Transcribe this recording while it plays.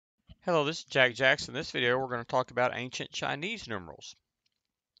Hello, this is Jack Jackson. In this video, we're going to talk about ancient Chinese numerals.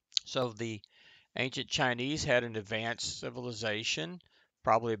 So the ancient Chinese had an advanced civilization,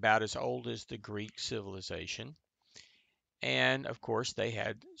 probably about as old as the Greek civilization. And of course, they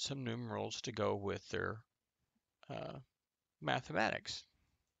had some numerals to go with their uh, mathematics.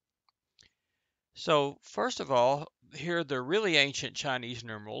 So first of all, here the really ancient Chinese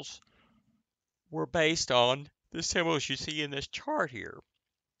numerals were based on the symbols you see in this chart here.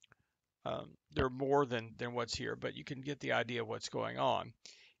 There are more than what's here, but you can get the idea of what's going on.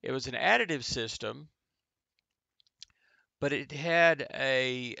 It was an additive system, but it had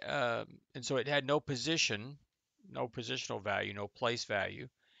and so it had no position, no positional value, no place value,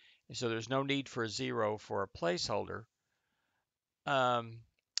 and so there's no need for a zero for a placeholder. Um,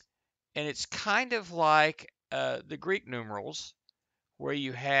 and it's kind of like the Greek numerals, where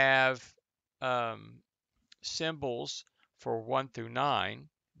you have um, symbols for 1 through 9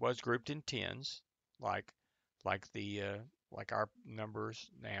 was grouped in tens, like like the like our numbers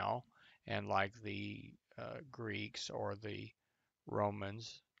now, and like the Greeks or the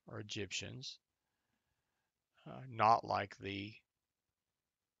Romans or Egyptians, not like the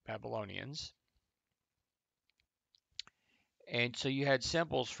Babylonians. And so you had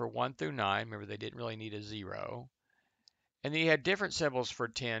symbols for 1 through 9. Remember, they didn't really need a zero. And then you had different symbols for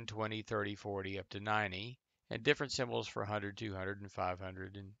 10, 20, 30, 40, up to 90, and different symbols for 100, 200, and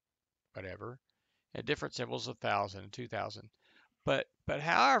 500, and whatever, and different symbols of 1,000 and 2,000. But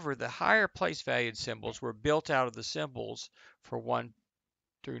however, the higher place valued symbols were built out of the symbols for 1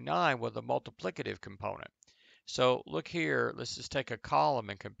 through 9 with a multiplicative component. So look here, let's just take a column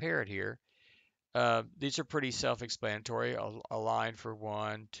and compare it here. These are pretty self-explanatory. A line for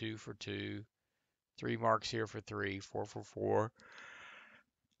 1, 2 for 2, 3 marks here for 3, 4 for 4.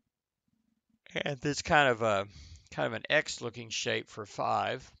 And this kind of an X-looking shape for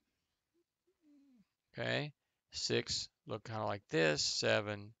 5. Okay, 6 look kind of like this,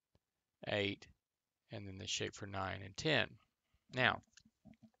 7, 8, and then the shape for 9 and 10. Now,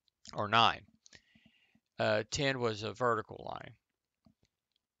 or 9. 10 was a vertical line.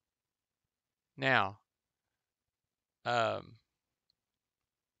 Now,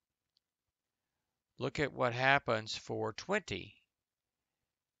 look at what happens for 20.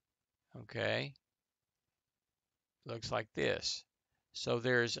 Okay, looks like this. So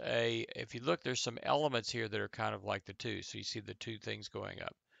if you look, there's some elements here that are kind of like the 2. So you see the 2 things going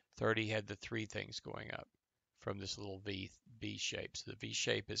up. 30 had the 3 things going up from this little V shape. So the V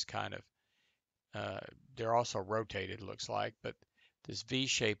shape is kind of, they're also rotated, looks like, but this V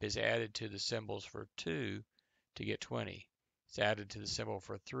shape is added to the symbols for 2 to get 20. It's added to the symbol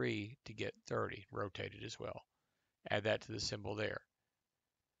for 3 to get 30, rotated as well. Add that to the symbol there.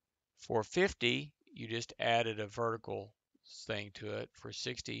 For 50, you just added a vertical thing to it. For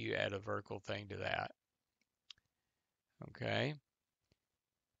 60, you add a vertical thing to that. Okay,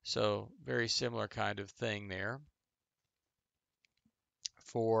 so very similar kind of thing there.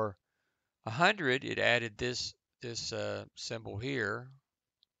 For 100, it added this symbol here,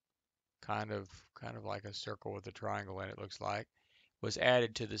 kind of like a circle with a triangle in it, looks like, was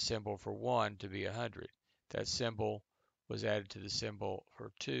added to the symbol for 1 to be 100. That symbol was added to the symbol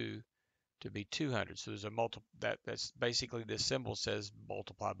for 2 to be 200. So there's a that's basically this symbol says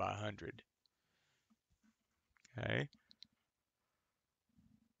multiply by 100. Okay.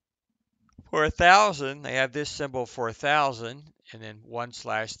 For 1,000, they have this symbol for 1,000 and then 1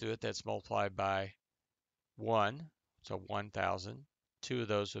 slash through it. That's multiplied by 1. So 1,000. 2 of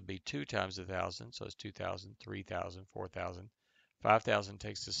those would be 2 times 1,000. So it's 2,000, 3,000, 4,000. 5,000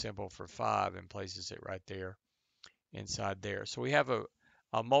 takes the symbol for 5 and places it right there inside there. So we have a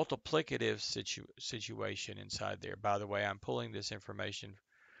multiplicative situation inside there. By the way, I'm pulling this information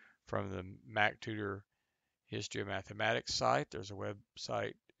from the MacTutor History of Mathematics site. There's a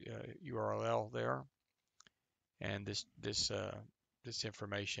website URL there, and this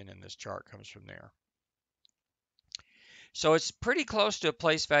information in this chart comes from there. So it's pretty close to a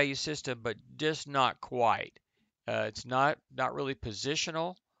place value system, but just not quite. It's not really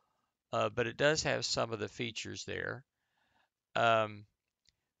positional, but it does have some of the features there.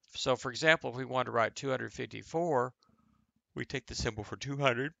 So for example, if we want to write 254, we take the symbol for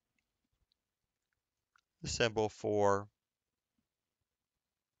 200, the symbol for,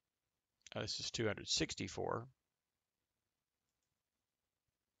 this is 264.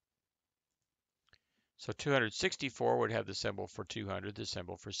 So 264 would have the symbol for 200, the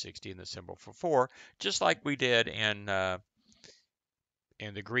symbol for 60, and the symbol for 4, just like we did in the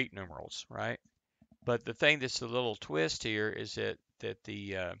Greek numerals, right? But the thing that's a little twist here is that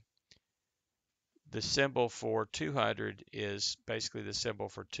the symbol for 200 is basically the symbol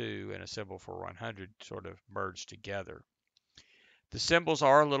for 2 and a symbol for 100 sort of merged together. The symbols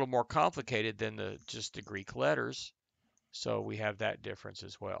are a little more complicated than just the Greek letters, so we have that difference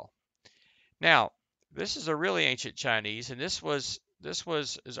as well. Now, this is a really ancient Chinese, and this was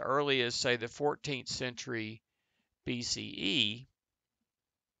as early as, say, the 14th century BCE,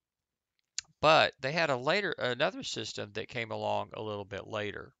 but they had another system that came along a little bit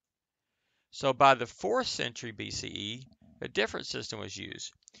later. So by the 4th century BCE, a different system was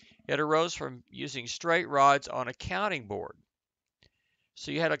used. It arose from using straight rods on a counting board.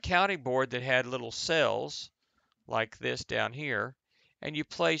 So you had a counting board that had little cells like this down here, and you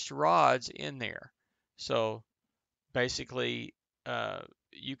placed rods in there. So basically,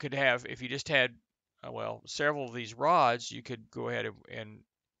 you could have, if you just had, well, several of these rods, you could go ahead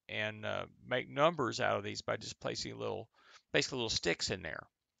and make numbers out of these by just placing basically little sticks in there.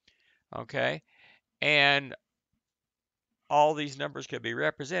 Okay, and all these numbers could be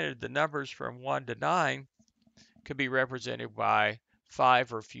represented. The numbers from 1 to 9 could be represented by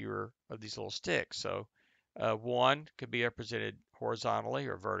 5 or fewer of these little sticks. So 1 could be represented horizontally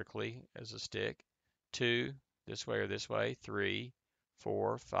or vertically as a stick. 2, this way or this way. 3,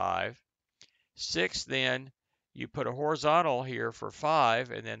 4, 5. 6, then you put a horizontal here for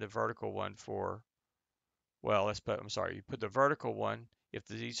 5 and then the vertical one for, well, I'm sorry, you put the vertical one, if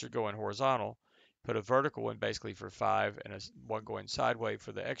these are going horizontal, put a vertical one basically for 5 and one going sideways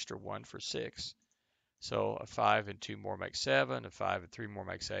for the extra one for 6. So a 5 and 2 more makes 7, a 5 and 3 more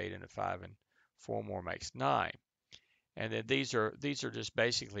makes 8, and a 5 and 4 more makes 9. And then these are just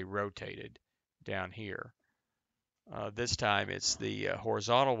basically rotated down here. This time it's the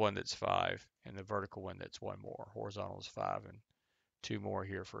horizontal one that's 5 and the vertical one that's 1 more. Horizontal is 5 and 2 more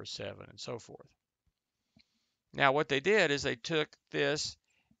here for a 7 and so forth. Now what they did is they took this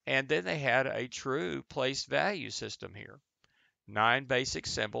and then they had a true place value system here. 9 basic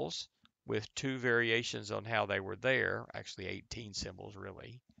symbols with 2 variations on how they were there, actually 18 symbols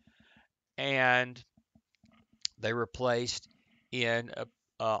really. And they were placed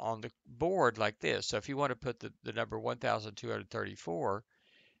on the board like this. So if you want to put the number 1234,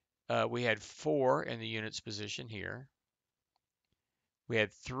 we had 4 in the units position here. We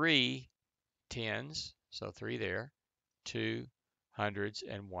had 3 tens, so 3 there, 2 hundreds,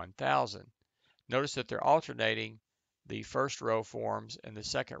 and 1,000. Notice that they're alternating the first row forms and the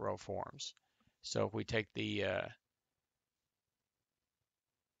second row forms. So if we take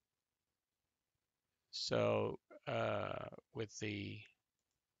with the,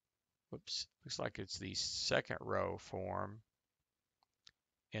 whoops, looks like it's the second row form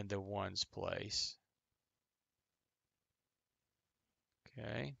in the ones place.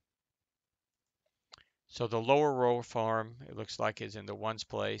 Okay. So the lower row form, it looks like is in the ones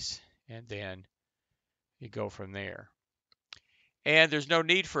place, and then you go from there. And there's no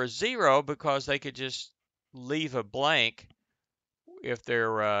need for a 0 because they could just leave a blank if they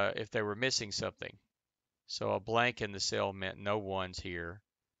were missing something. So a blank in the cell meant no ones here.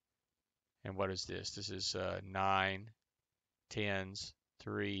 And what is this? This is 9, tens,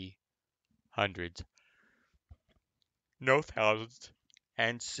 3, hundreds, no thousands,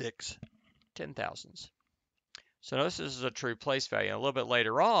 and 6 10,000s. So notice this is a true place value. And a little bit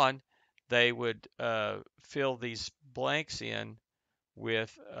later on, they would fill these blanks in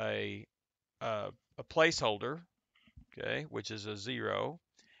with a placeholder, okay, which is a 0.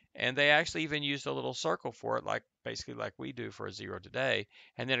 And they actually even used a little circle for it, basically like we do for a 0 today.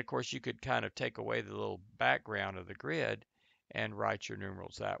 And then, of course, you could kind of take away the little background of the grid and write your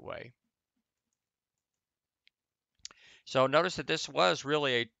numerals that way. So notice that this was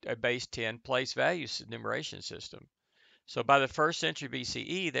really a base 10 place value numeration system. So by the 1st century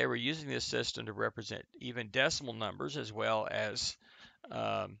BCE, they were using this system to represent even decimal numbers as well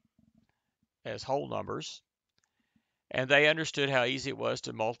um, as whole numbers. And they understood how easy it was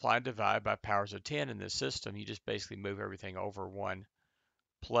to multiply and divide by powers of 10 in this system. You just basically move everything over one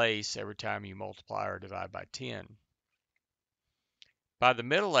place every time you multiply or divide by 10. By the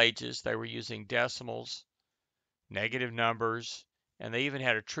Middle Ages, they were using decimals, negative numbers, and they even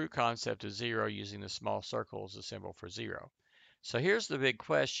had a true concept of 0 using the small circle as a symbol for 0. So here's the big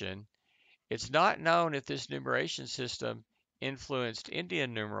question. It's not known if this numeration system influenced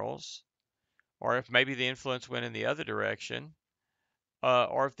Indian numerals, or if maybe the influence went in the other direction,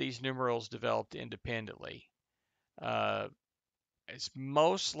 or if these numerals developed independently. It's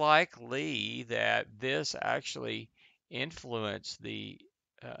most likely that this actually influenced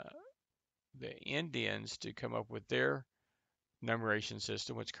uh, the Indians to come up with their numeration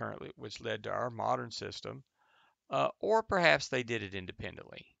system, which led to our modern system, or perhaps they did it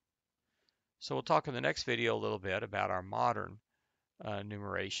independently. So we'll talk in the next video a little bit about our modern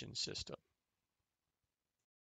numeration system.